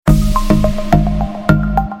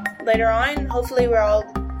later on. Hopefully we're all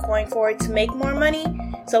going forward to make more money.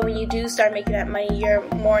 So when you do start making that money, you're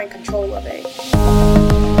more in control of it.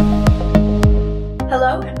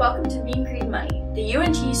 Hello and welcome to Mean Green Money, the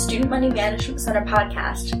UNT Student Money Management Center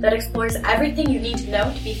podcast that explores everything you need to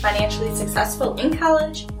know to be financially successful in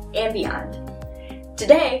college and beyond.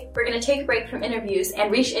 Today, we're going to take a break from interviews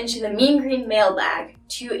and reach into the Mean Green mailbag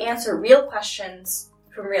to answer real questions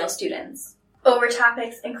from real students over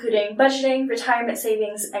topics including budgeting, retirement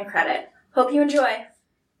savings, and credit. Hope you enjoy.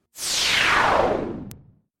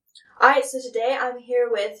 Alright, so today I'm here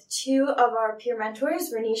with two of our peer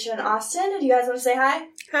mentors, Renisha and Austin. Do you guys want to say hi?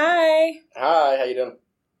 Hi. Hi, how you doing?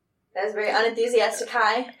 That was a very unenthusiastic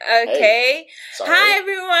hi. Okay. Hey, sorry. Hi,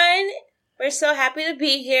 everyone. We're so happy to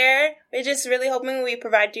be here. We're just really hoping we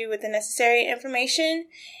provide you with the necessary information.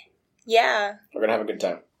 Yeah. We're gonna have a good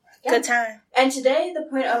time. Yeah. Good time. And today, the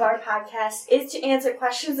point of our podcast is to answer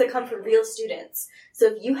questions that come from real students. So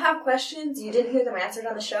if you have questions, you didn't hear them answered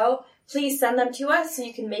on the show, please send them to us so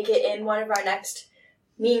you can make it in one of our next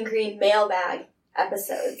Mean Green mailbag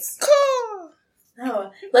episodes. Cool.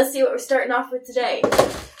 Oh, let's see what we're starting off with today.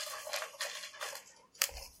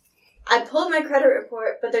 I pulled my credit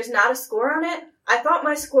report, but there's not a score on it. I thought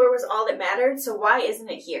my score was all that mattered, so why isn't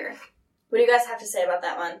it here? What do you guys have to say about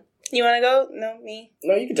that one? You want to go? No, me.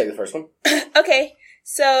 No, you can take the first one. Okay.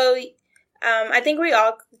 So, I think we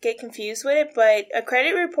all get confused with it, but a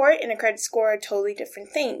credit report and a credit score are totally different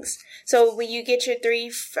things. So when you get your 3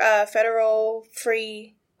 federal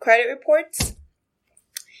free credit reports,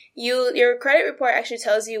 your credit report actually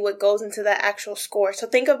tells you what goes into the actual score. So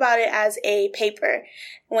think about it as a paper.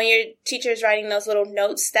 When your teacher is writing those little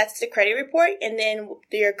notes, that's the credit report, and then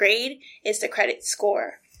your grade is the credit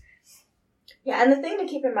score. Yeah, and the thing to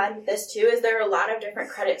keep in mind with this too is there are a lot of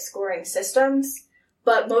different credit scoring systems,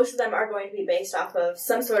 but most of them are going to be based off of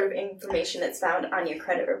some sort of information that's found on your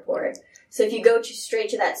credit report. So if you go straight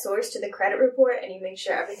to that source, to the credit report, and you make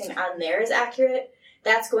sure everything on there is accurate,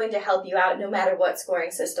 that's going to help you out no matter what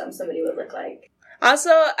scoring system somebody would look like.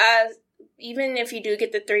 Also, even if you do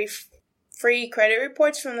get the 3 free credit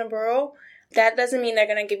reports from the bureau, that doesn't mean they're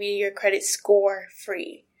going to give you your credit score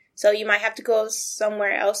free. So you might have to go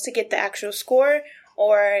somewhere else to get the actual score,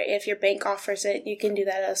 or if your bank offers it, you can do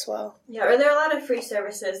that as well. Yeah, or there are a lot of free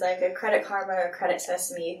services like a Credit Karma or Credit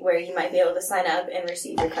Sesame where you might be able to sign up and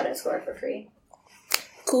receive your credit score for free.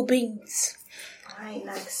 Cool beans. Alright,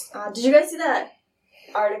 next. Did you guys see that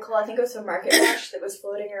article, I think it was from Market Watch, that was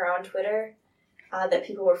floating around Twitter that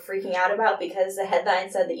people were freaking out about because the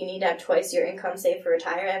headline said that you need to have twice your income saved for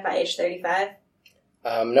retirement by age 35?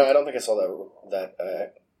 No, I don't think I saw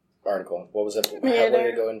that article. What was it? What did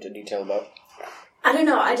it go into detail about? I don't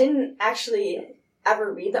know. I didn't actually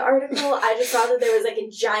ever read the article. I just saw that there was like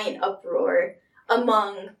a giant uproar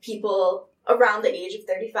among people around the age of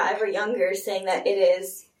 35 or younger saying that it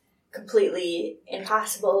is completely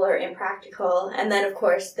impossible or impractical. And then, of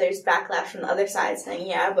course, there's backlash from the other side saying,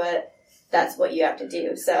 yeah, but that's what you have to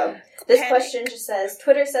do. So this question just says,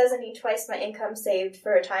 Twitter says I need twice my income saved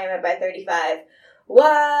for retirement by 35.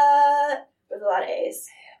 What? With a lot of A's.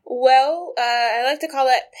 Well, I like to call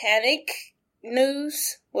that panic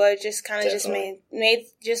news. Well, it just kind of just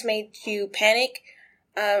made you panic.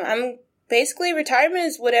 I'm basically, retirement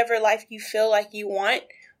is whatever life you feel like you want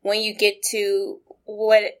when you get to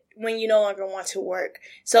when you no longer want to work.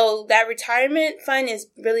 So that retirement fund is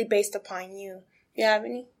really based upon you. You have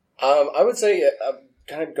any? I would say,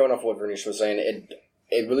 kind of going off what Vernice was saying,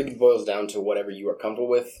 it really boils down to whatever you are comfortable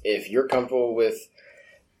with. If you're comfortable with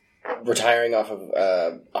retiring off of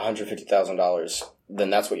 $150,000,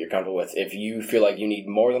 then that's what you're comfortable with. If you feel like you need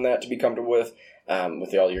more than that to be comfortable with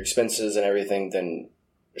all your expenses and everything, then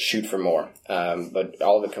shoot for more. But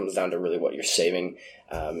all of it comes down to really what you're saving.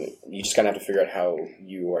 You just kind of have to figure out how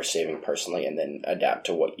you are saving personally and then adapt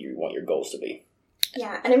to what you want your goals to be.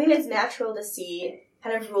 Yeah, and I mean, it's natural to see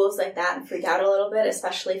kind of rules like that and freak out a little bit,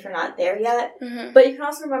 especially if you're not there yet. Mm-hmm. But you can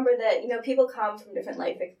also remember that, people come from different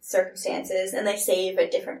life circumstances and they save at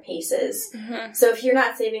different paces. Mm-hmm. So if you're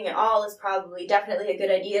not saving at all, it's probably definitely a good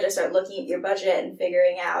idea to start looking at your budget and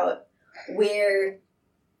figuring out where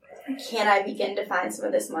can I begin to find some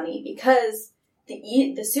of this money, because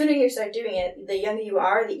the sooner you start doing it, the younger you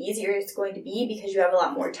are, the easier it's going to be because you have a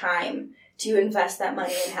lot more time to invest that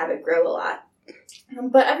money and have it grow a lot.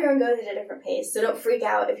 But everyone goes at a different pace, so don't freak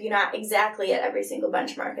out if you're not exactly at every single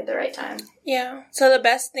benchmark at the right time. Yeah. So the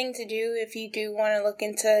best thing to do if you do want to look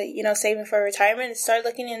into, saving for retirement is start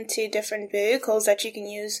looking into different vehicles that you can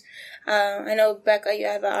use. I know, Becca, you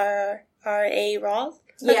have an RA Roth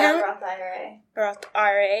account? Yeah, Roth IRA. Roth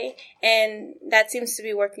IRA. And that seems to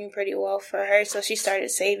be working pretty well for her, so she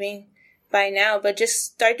started saving by now, but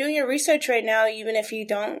just start doing your research right now, even if you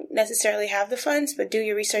don't necessarily have the funds, but do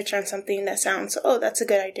your research on something that sounds, oh, that's a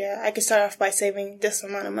good idea. I could start off by saving this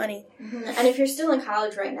amount of money. Mm-hmm. And if you're still in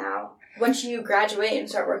college right now, once you graduate and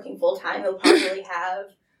start working full-time, you'll probably have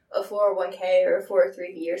a 401k or a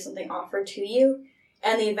 403b or something offered to you.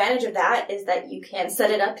 And the advantage of that is that you can set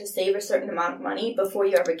it up to save a certain amount of money before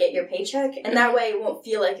you ever get your paycheck, and that way it won't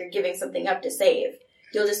feel like you're giving something up to save.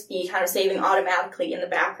 You'll just be kind of saving automatically in the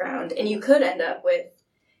background, and you could end up with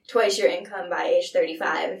twice your income by age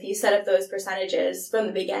 35 if you set up those percentages from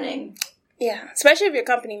the beginning. Yeah, especially if your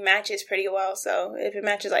company matches pretty well. So if it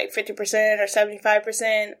matches like 50% or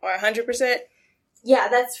 75% or 100%. Yeah,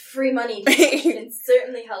 that's free money. It can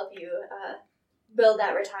certainly help you build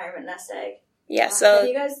that retirement nest egg. Yeah, so... Have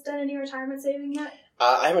you guys done any retirement saving yet?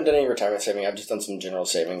 I haven't done any retirement saving. I've just done some general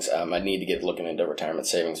savings. I need to get looking into retirement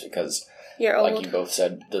savings because... You're old. Like you both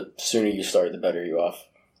said, the sooner you start, the better you're off.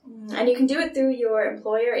 And you can do it through your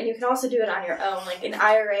employer, and you can also do it on your own, like an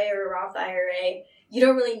IRA or a Roth IRA. You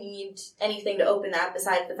don't really need anything to open that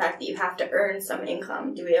besides the fact that you have to earn some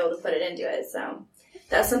income to be able to put it into it. So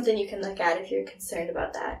that's something you can look at if you're concerned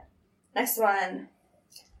about that. Next one.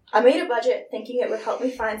 I made a budget thinking it would help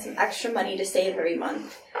me find some extra money to save every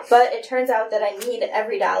month, but it turns out that I need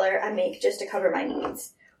every dollar I make just to cover my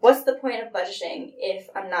needs. What's the point of budgeting if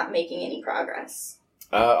I'm not making any progress?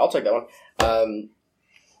 I'll take that one.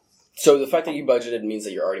 So the fact that you budgeted means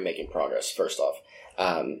that you're already making progress, first off.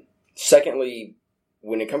 Secondly,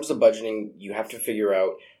 when it comes to budgeting, you have to figure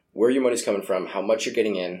out where your money's coming from, how much you're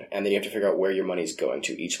getting in, and then you have to figure out where your money's going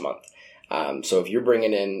to each month. So if you're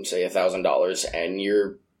bringing in, say,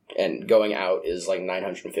 $1,000 and going out is like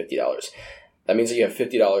 $950, that means that you have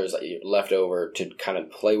 $50 left over to kind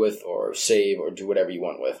of play with or save or do whatever you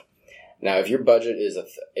want with. Now, if your budget is,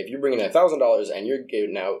 if you're bringing in $1,000 and you're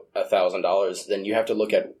giving out $1,000, then you have to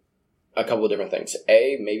look at a couple of different things.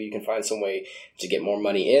 A, maybe you can find some way to get more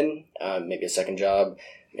money in, maybe a second job,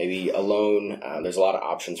 maybe a loan. There's a lot of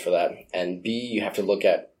options for that. And B, you have to look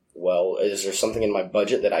at, well, is there something in my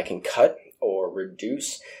budget that I can cut or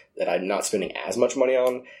reduce that I'm not spending as much money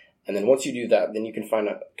on? And then once you do that, then you can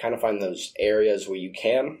find those areas where you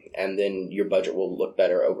can, and then your budget will look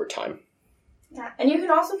better over time. Yeah, and you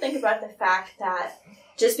can also think about the fact that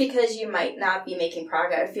just because you might not be making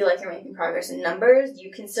progress, feel like you're making progress in numbers,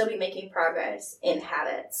 you can still be making progress in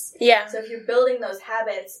habits. Yeah. So if you're building those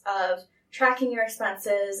habits of tracking your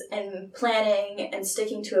expenses and planning and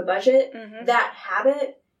sticking to a budget, that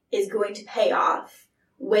habit is going to pay off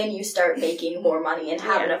when you start making more money and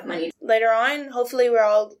have enough money. Later on, hopefully we're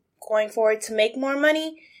all going forward to make more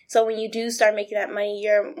money. So when you do start making that money,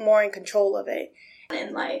 you're more in control of it.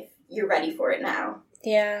 In life, you're ready for it now.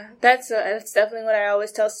 Yeah, that's definitely what I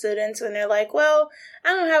always tell students when they're like, well, I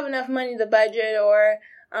don't have enough money to budget, or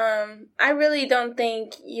I really don't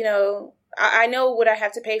think, I know what I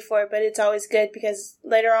have to pay for it, but it's always good because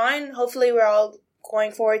later on, hopefully we're all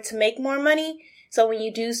going forward to make more money. So when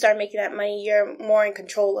you do start making that money, you're more in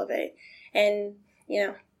control of it. And,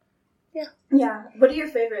 Yeah. What are your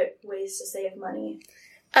favorite ways to save money?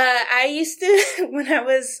 I used to, when I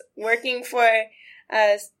was working for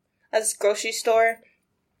a grocery store,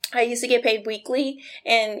 I used to get paid weekly.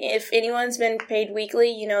 And if anyone's been paid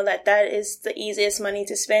weekly, you know that is the easiest money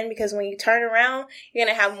to spend, because when you turn around, you're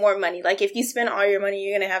going to have more money. Like if you spend all your money,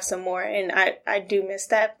 you're going to have some more. And I do miss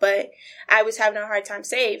that, but I was having a hard time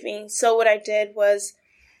saving. So what I did was,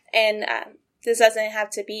 and this doesn't have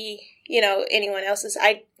to be, anyone else's.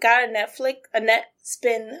 I got a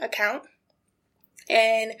NetSpend account,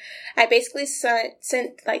 and I basically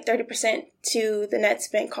sent like 30% to the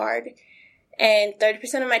NetSpend card, and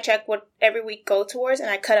 30% of my check would every week go towards, and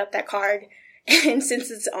I cut up that card. And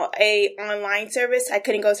since it's a online service, I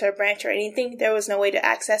couldn't go to a branch or anything. There was no way to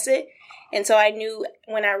access it. And so I knew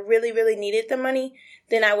when I really, really needed the money,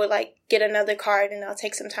 then I would get another card, and I'll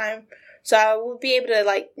take some time. So I would be able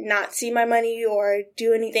to not see my money or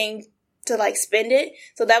do anything to spend it.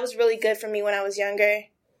 So that was really good for me when I was younger.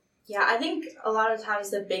 Yeah, I think a lot of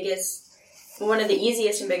times one of the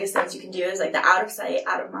easiest and biggest things you can do is the out of sight,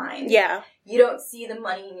 out of mind. Yeah. You don't see the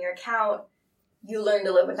money in your account. You learn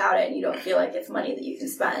to live without it, and you don't feel like it's money that you can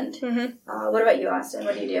spend. Mm-hmm. What about you, Austin?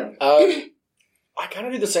 What do you do? I kind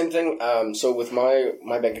of do the same thing. So with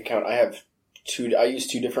my bank account, I use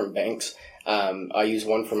two different banks. I use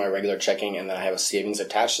one for my regular checking, and then I have a savings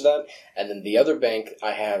attached to that. And then the other bank,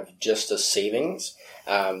 I have just a savings.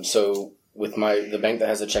 So with the bank that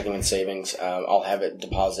has the checking and savings, I'll have it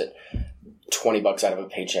deposit $20 out of a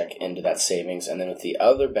paycheck into that savings. And then with the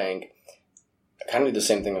other bank, kind of do the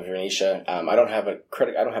same thing with Renisha. I don't have a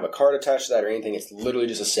card attached to that or anything. It's literally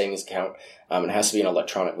just a savings account. It has to be an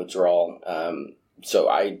electronic withdrawal.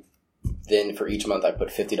 So then for each month I put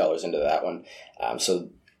 $50 into that one. So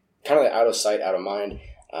kind of out of sight, out of mind.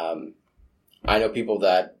 I know people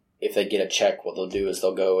that if they get a check, what they'll do is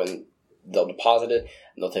they'll go and they'll deposit it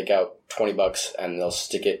and they'll take out $20 and they'll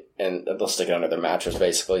stick it under their mattress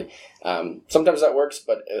basically. Sometimes that works,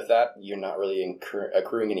 but with that you're not really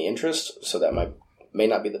accruing any interest, so that may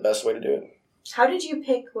not be the best way to do it. How did you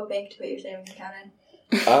pick what bank to put your savings account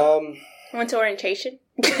I in? went to orientation.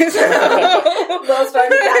 Wells Fargo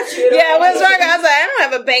got you. Yeah, Wells Fargo. I was like, I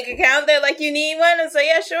don't have a bank account. They're like, you need one? I was like,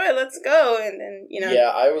 yeah, sure, let's go. And then,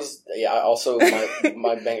 I also,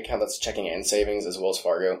 my bank account that's checking and savings is Wells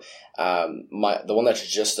Fargo. The one that's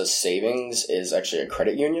just a savings is actually a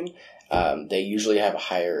credit union. They usually have a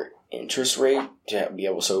higher interest rate to be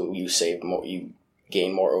able, so you save more, you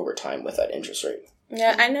gain more over time with that interest rate.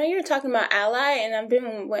 Yeah, I know you're talking about Ally, and I've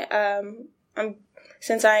been,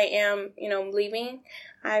 since I am, leaving,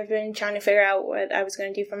 I've been trying to figure out what I was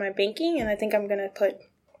going to do for my banking, and I think I'm going to put,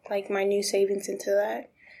 my new savings into that.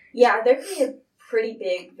 Yeah, there can be a pretty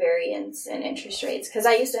big variance in interest rates, because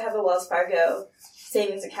I used to have a Wells Fargo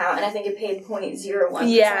savings account, and I think it paid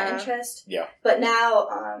 0.01% interest. Yeah. But now,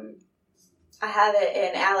 I have it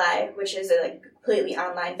in Ally, which is a completely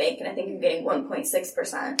online bank, and I think I'm getting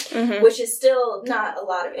 1.6%, which is still not a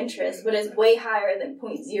lot of interest, but is way higher than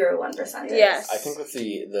 0.01%. Yes. I think with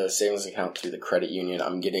the savings account through the credit union,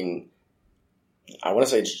 I'm getting, I want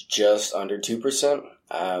to say it's just under 2%,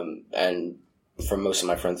 and for most of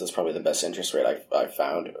my friends, that's probably the best interest rate I've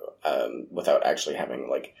found, without actually having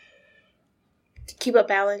to keep a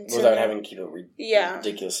balance. Without having to keep a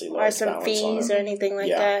ridiculously large or some balance fees or anything like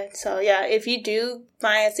that. So, if you do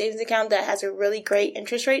find a savings account that has a really great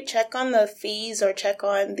interest rate, check on the fees or check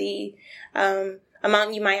on the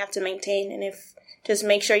amount you might have to maintain. And just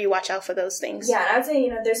make sure you watch out for those things. Yeah, and I would say,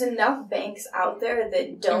 there's enough banks out there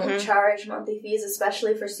that don't charge monthly fees,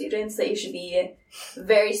 especially for students, that you should be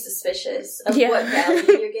very suspicious of what value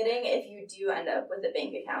you're getting if you do end up with a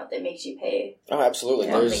bank account that makes you pay. Oh, absolutely.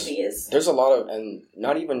 Monthly fees. There's a lot of, and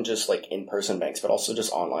not even just in-person banks, but also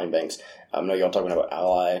just online banks. I know y'all talking about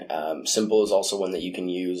Ally. Simple is also one that you can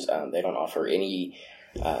use. They don't offer any,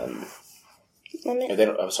 they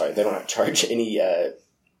don't charge any,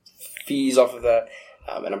 fees off of that,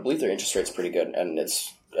 and I believe their interest rate's pretty good, and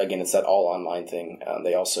it's that all online thing.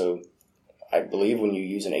 They also, I believe when you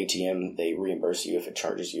use an ATM, they reimburse you if it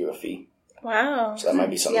charges you a fee. Wow. So that might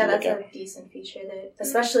be something to look at. Yeah, that's a decent feature,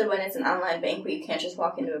 especially when it's an online bank where you can't just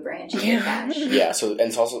walk into a branch and get cash. Yeah, so, and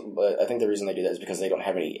it's also, but I think the reason they do that is because they don't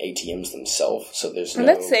have any ATMs themselves, so there's no...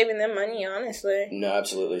 That's saving them money, honestly. No,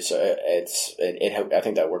 absolutely. So I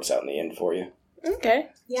think that works out in the end for you. Okay.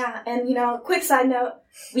 Yeah, and quick side note,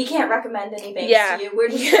 we can't recommend any banks to you. We're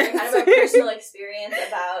just sharing kind of our personal experience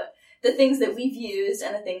about the things that we've used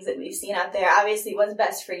and the things that we've seen out there. Obviously, what's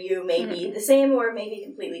best for you may be the same or maybe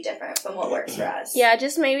completely different from what works for us. Yeah,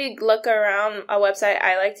 just maybe look around a website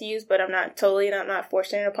I like to use, but I'm not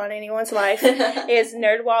forcing it upon anyone's life. It's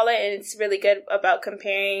NerdWallet, and it's really good about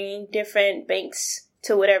comparing different banks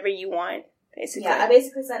to whatever you want. Basically. Yeah, I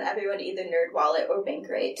basically sent everyone to either NerdWallet or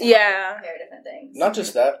Bankrate to compare different things. Not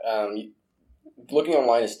just that, looking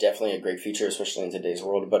online is definitely a great feature, especially in today's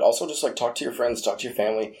world, but also just talk to your friends, talk to your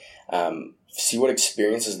family, see what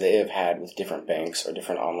experiences they have had with different banks or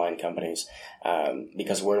different online companies,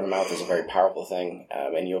 because word of mouth is a very powerful thing,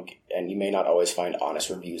 and you may not always find honest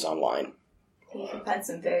reviews online. You can find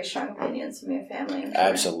some very strong opinions from your family.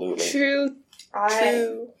 I'm sure.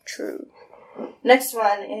 Absolutely. True. Next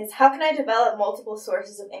one is, how can I develop multiple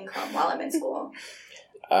sources of income while I'm in school?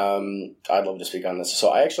 I'd love to speak on this. So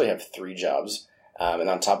I actually have 3 jobs. And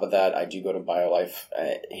on top of that, I do go to BioLife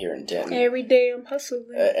here in Denton. Every day I'm hustling.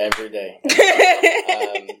 Every day.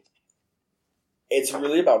 It's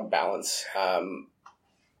really about balance. I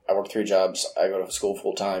work 3 jobs. I go to school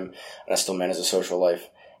full time, and I still manage a social life.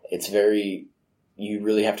 You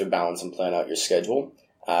really have to balance and plan out your schedule.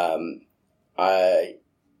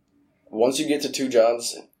 Once you get to 2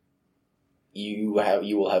 jobs, you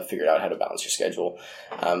will have figured out how to balance your schedule.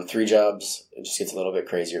 3 jobs, it just gets a little bit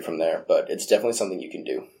crazier from there, but it's definitely something you can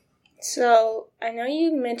do. So, I know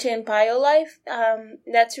you mentioned BioLife.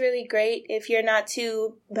 That's really great if you're not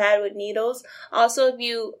too bad with needles. Also, if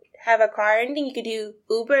you have a car or anything, you could do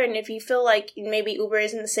Uber, and if you feel like maybe Uber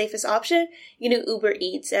isn't the safest option, you can do Uber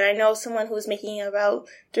Eats. And I know someone who's making about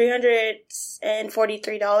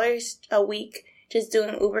 $343 a week just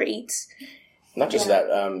doing Uber Eats. Not just that,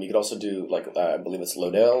 you could also do, I believe it's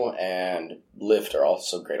Lodell and Lyft are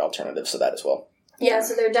also great alternatives to that as well. Yeah,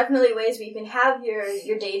 so there are definitely ways where you can have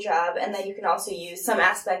your day job, and then you can also use some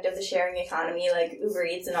aspect of the sharing economy, like Uber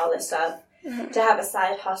Eats and all this stuff, to have a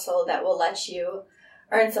side hustle that will let you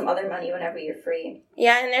earn some other money whenever you're free.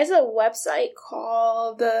 Yeah, and there's a website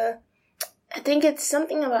called, I think it's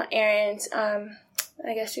something about errands.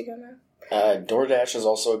 I guess you're gonna... DoorDash is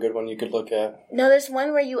also a good one you could look at. No, there's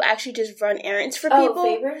one where you actually just run errands for people. Oh,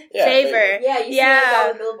 Favor? Yeah, Favor. Yeah, you see like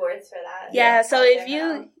all the billboards for that. Yeah, so if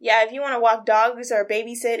you want to walk dogs or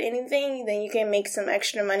babysit anything, then you can make some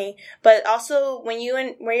extra money. But also, when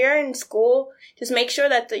you're in school, just make sure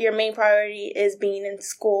that your main priority is being in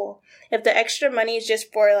school. If the extra money is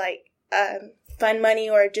just for like fun money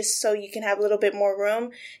or just so you can have a little bit more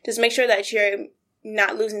room, just make sure that you're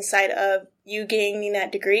not losing sight of you gaining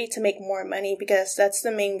that degree to make more money, because that's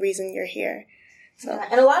the main reason you're here. So. Yeah,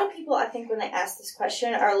 and a lot of people, I think, when they ask this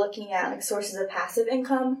question, are looking at like sources of passive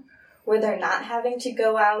income where they're not having to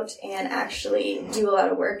go out and actually do a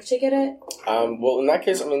lot of work to get it. Well, in that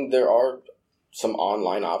case, I mean, there are some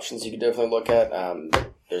online options you could definitely look at.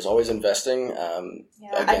 There's always investing.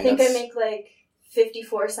 I think I make like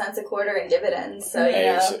 54 cents a quarter in dividends, so,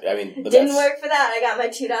 I mean, but didn't work for that. I got my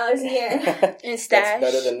 $2 a year. In stash. That's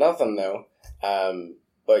better than nothing, though.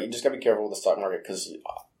 But you just gotta be careful with the stock market, because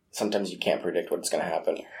sometimes you can't predict what's gonna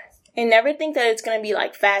happen. And never think that it's gonna be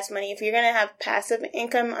like fast money. If you're gonna have passive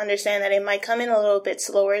income, understand that it might come in a little bit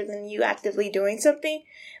slower than you actively doing something.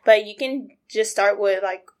 But you can just start with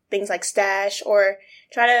like things like stash, or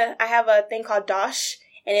I have a thing called Dosh,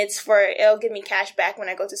 and it'll give me cash back when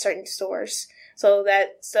I go to certain stores. So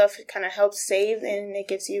that stuff kind of helps save, and it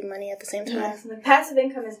gives you money at the same time. Yes, the passive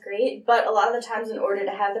income is great, but a lot of the times in order to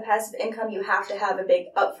have the passive income, you have to have a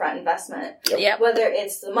big upfront investment. Yep. Whether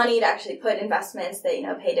it's the money to actually put investments that,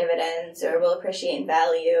 pay dividends or will appreciate in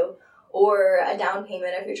value, or a down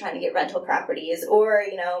payment if you're trying to get rental properties, or,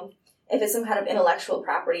 if it's some kind of intellectual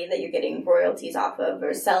property that you're getting royalties off of,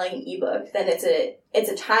 or selling an ebook, then it's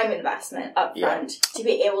a time investment up front to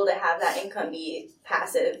be able to have that income be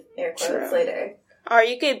passive, air quotes, later. Or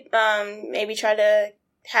you could maybe try to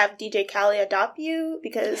have DJ Khaled adopt you,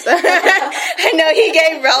 because I know he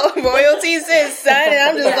gave royalties to his son, and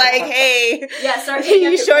I'm just like, hey,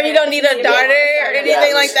 you sure you don't need a daughter or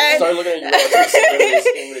anything like that? Start looking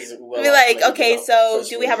at you. Be like, okay, so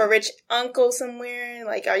do we have a rich uncle somewhere?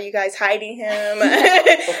 Like, are you guys hiding him?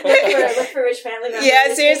 look for rich family members.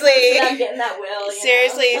 Yeah, seriously. Not getting that will.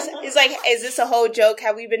 Seriously, it's like, is this a whole joke?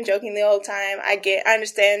 Have we been joking the whole time? I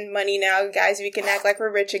understand money now, guys. We can act like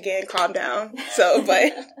we're rich again. Calm down. So,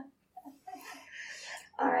 but.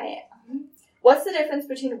 All right. What's the difference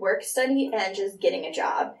between work study and just getting a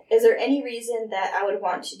job? Is there any reason that I would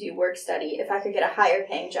want to do work study if I could get a higher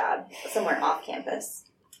paying job somewhere off campus?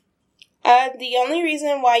 The only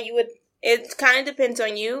reason why you would, it kind of depends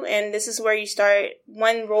on you, and this is where you start.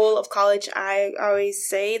 One rule of college I always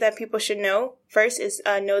say that people should know first is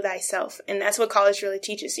know thyself, and that's what college really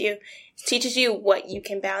teaches you. It teaches you what you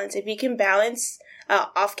can balance. If you can balance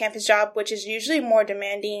off-campus job, which is usually more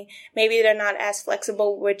demanding, maybe they're not as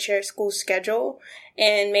flexible with your school schedule,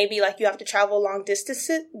 and maybe like you have to travel long distance,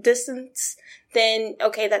 then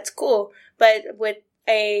okay, that's cool. But with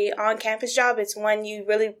a on-campus job, it's one you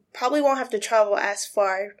really probably won't have to travel as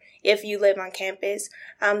far if you live on campus.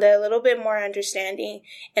 They're a little bit more understanding,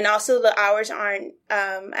 and also the hours aren't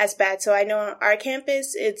as bad. So I know on our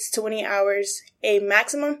campus, it's 20 hours, a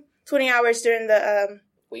maximum 20 hours during the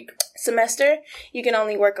week semester. You can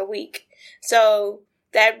only work a week. So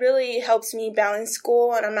that really helps me balance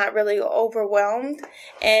school, and I'm not really overwhelmed.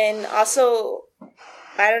 And also,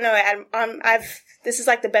 I don't know, this is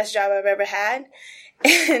like the best job I've ever had.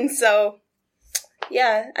 And so,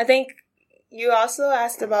 yeah, I think you also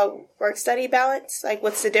asked about work-study balance. Like,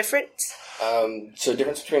 what's the difference? So the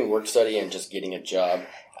difference between work-study and just getting a job.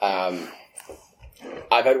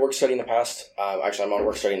 I've had work-study in the past. Actually, I'm on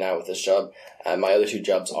work-study now with this job. My other two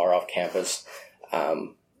jobs are off campus.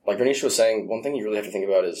 Like Renisha was saying, one thing you really have to think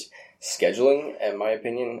about is scheduling, in my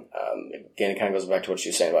opinion. Again, it kind of goes back to what she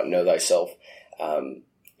was saying about know thyself.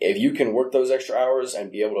 If you can work those extra hours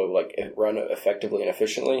and be able to like run effectively and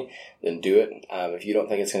efficiently, then do it. If you don't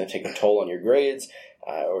think it's going to take a toll on your grades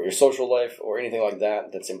or your social life or anything like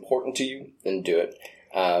that that's important to you, then do it.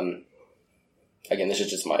 Again, this is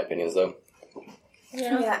just my opinions, though.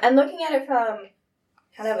 Yeah, and looking at it from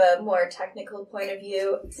kind of a more technical point of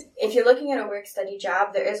view, if you're looking at a work-study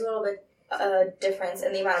job, there is a little bit difference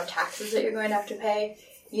in the amount of taxes that you're going to have to pay.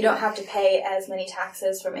 You don't have to pay as many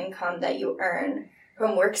taxes from income that you earn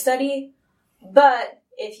from work-study, but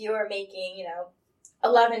if you're making,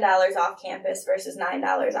 $11 off campus versus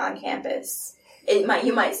 $9 on campus,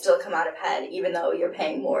 you might still come out ahead, even though you're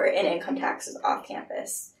paying more in income taxes off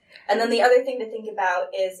campus. And then the other thing to think about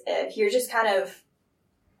is if you're just kind of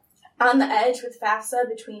on the edge with FAFSA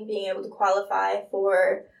between being able to qualify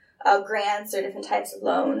for grants or different types of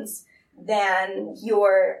loans, then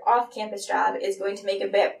your off-campus job is going to make a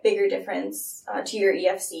bit bigger difference to your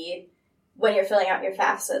EFC when you're filling out your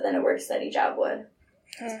FAFSA than a work-study job would.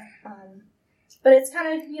 But it's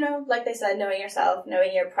kind of, like they said, knowing yourself,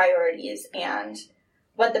 knowing your priorities, and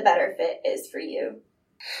what the better fit is for you.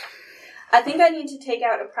 I think I need to take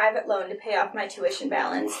out a private loan to pay off my tuition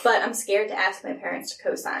balance, but I'm scared to ask my parents to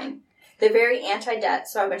co-sign. They're very anti-debt,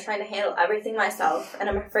 so I've been trying to handle everything myself, and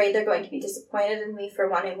I'm afraid they're going to be disappointed in me for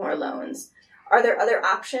wanting more loans. Are there other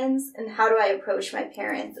options, and how do I approach my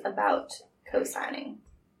parents about co-signing?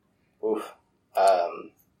 Oof.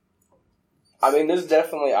 There's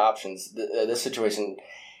definitely options. This situation,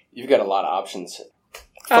 you've got a lot of options.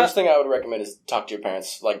 First thing I would recommend is talk to your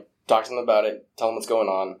parents. Talk to them about it. Tell them what's going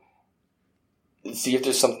on. See if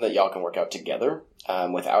there's something that y'all can work out together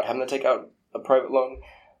without having to take out a private loan.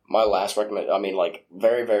 My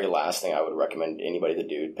very, very last thing I would recommend anybody to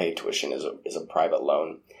do to pay tuition is a private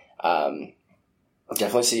loan.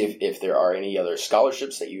 Definitely see if there are any other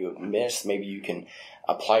scholarships that you have missed. Maybe you can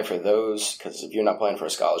apply for those, because if you're not applying for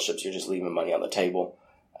scholarships, you're just leaving money on the table.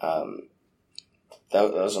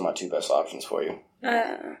 Those are my two best options for you.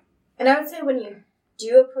 And I would say when you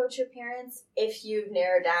do approach your parents, if you've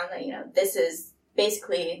narrowed down that, this is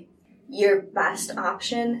basically your best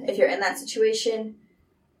option, if you're in that situation,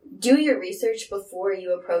 do your research before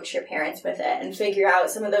you approach your parents with it and figure out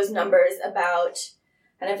some of those numbers about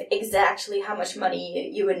kind of exactly how much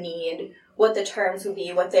money you would need, what the terms would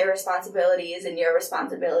be, what their responsibilities and your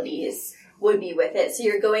responsibilities would be with it. So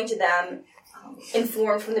you're going to them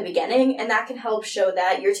informed from the beginning, and that can help show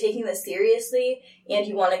that you're taking this seriously and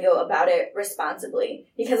you want to go about it responsibly.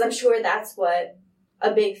 Because I'm sure that's what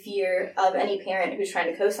a big fear of any parent who's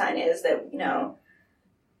trying to co-sign is, that,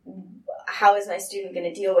 how is my student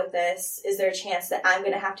going to deal with this? Is there a chance that I'm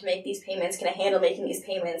going to have to make these payments? Can I handle making these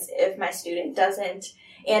payments if my student doesn't?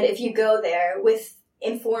 And if you go there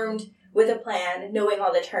informed with a plan, knowing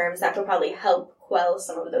all the terms, that could probably help quell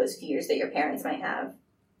some of those fears that your parents might have.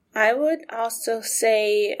 I would also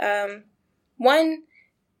say, one,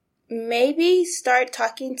 maybe start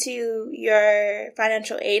talking to your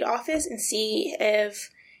financial aid office and see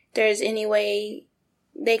if there's any way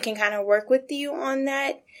they can kind of work with you on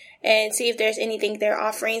that, and see if there's anything they're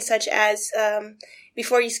offering, such as,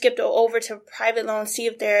 before you skip over to private loans, see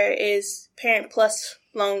if there is Parent Plus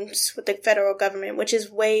loans with the federal government, which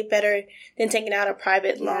is way better than taking out a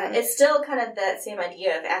private loan. It's still kind of that same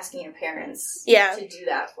idea of asking your parents to do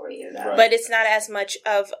that for you, though. Right. But it's not as much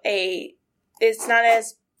of it's not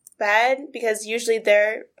as bad, because usually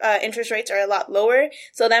their interest rates are a lot lower,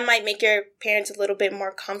 so that might make your parents a little bit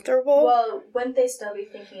more comfortable. Well, wouldn't they still be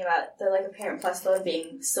thinking about a Parent Plus loan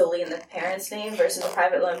being solely in the parent's name versus a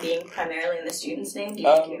private loan being primarily in the student's name? Do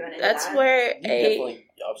you think you'd run into that's that? where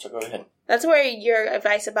so go ahead. That's where your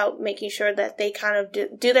advice about making sure that they kind of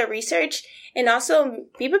do their research, and also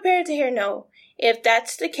be prepared to hear no. If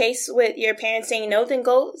that's the case with your parents saying no, then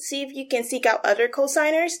go see if you can seek out other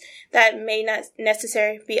co-signers that may not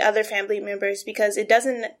necessarily be other family members, because it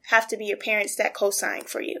doesn't have to be your parents that co-sign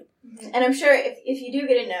for you. And I'm sure if you do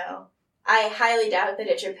get a no, I highly doubt that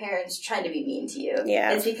it's your parents trying to be mean to you.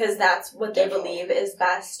 Yeah. It's because that's what they believe is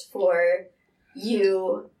best for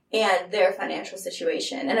you and their financial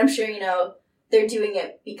situation. And I'm sure, they're doing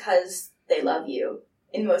it because they love you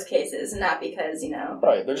in most cases, and not because,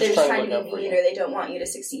 right, they're just trying to be mean or they don't want you to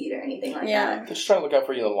succeed or anything like that. They're just trying to look out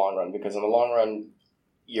for you in the long run, because in the long run,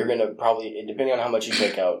 you're going to probably, depending on how much you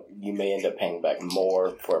take out, you may end up paying back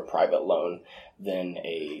more for a private loan than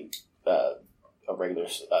a regular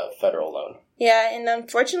federal loan. Yeah, and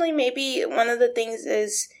unfortunately, maybe one of the things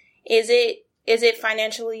is it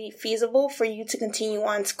financially feasible for you to continue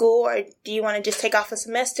on school, or do you want to just take off a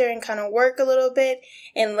semester and kind of work a little bit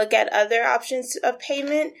and look at other options of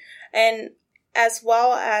payment? And as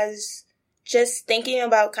well as just thinking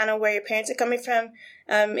about kind of where your parents are coming from.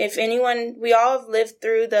 If anyone, we all have lived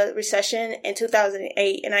through the recession in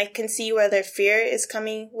 2008, and I can see where their fear is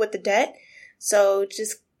coming with the debt. So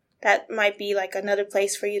just that might be another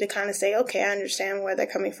place for you to kind of say, okay, I understand where they're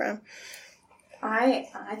coming from. I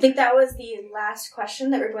think that was the last question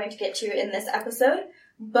that we're going to get to in this episode,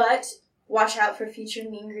 but watch out for future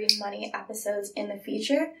Mean Green Money episodes in the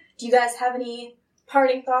future. Do you guys have any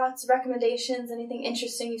parting thoughts, recommendations, anything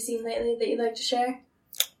interesting you've seen lately that you'd like to share?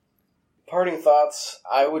 Parting thoughts,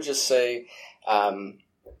 I would just say,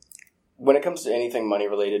 when it comes to anything money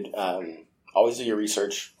related, always do your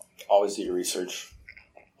research. Always do your research.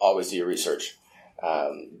 Always do your research.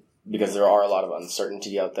 Because there are a lot of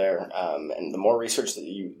uncertainty out there, and the more effort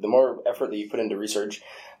that you put into research,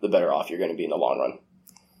 the better off you're going to be in the long run.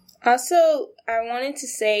 Also, I wanted to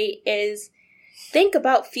say is think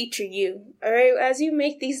about future you. All right, as you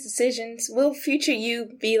make these decisions, will future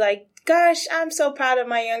you be like, gosh, I'm so proud of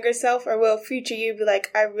my younger self, or will future you be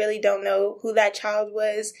like, I really don't know who that child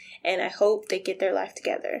was, and I hope they get their life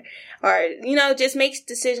together? Or, just make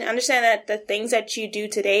decisions. Understand that the things that you do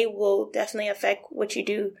today will definitely affect what you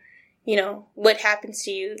do, what happens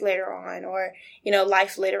to you later on, or,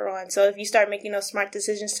 life later on. So if you start making those smart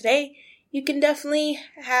decisions today, you can definitely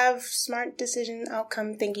have smart decision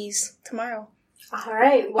outcome thingies tomorrow. All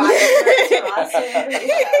right. We'll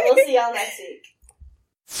see y'all next week.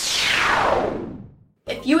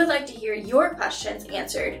 If you would like to hear your questions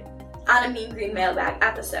answered on a Mean Green Mailbag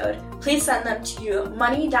episode, please send them to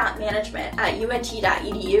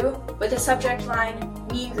money.management@unt.edu with the subject line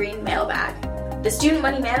Mean Green Mailbag. The Student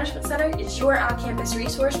Money Management Center is your on-campus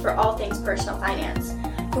resource for all things personal finance.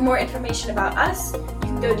 For more information about us, you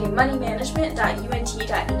can go to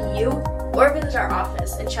moneymanagement.unt.edu or visit our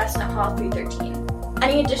office in Chestnut Hall 313.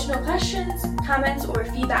 Any additional questions, comments, or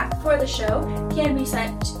feedback for the show can be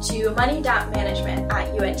sent to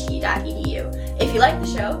money.management@unt.edu. If you like the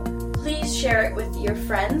show, please share it with your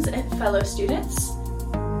friends and fellow students.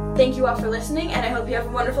 Thank you all for listening, and I hope you have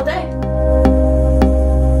a wonderful day.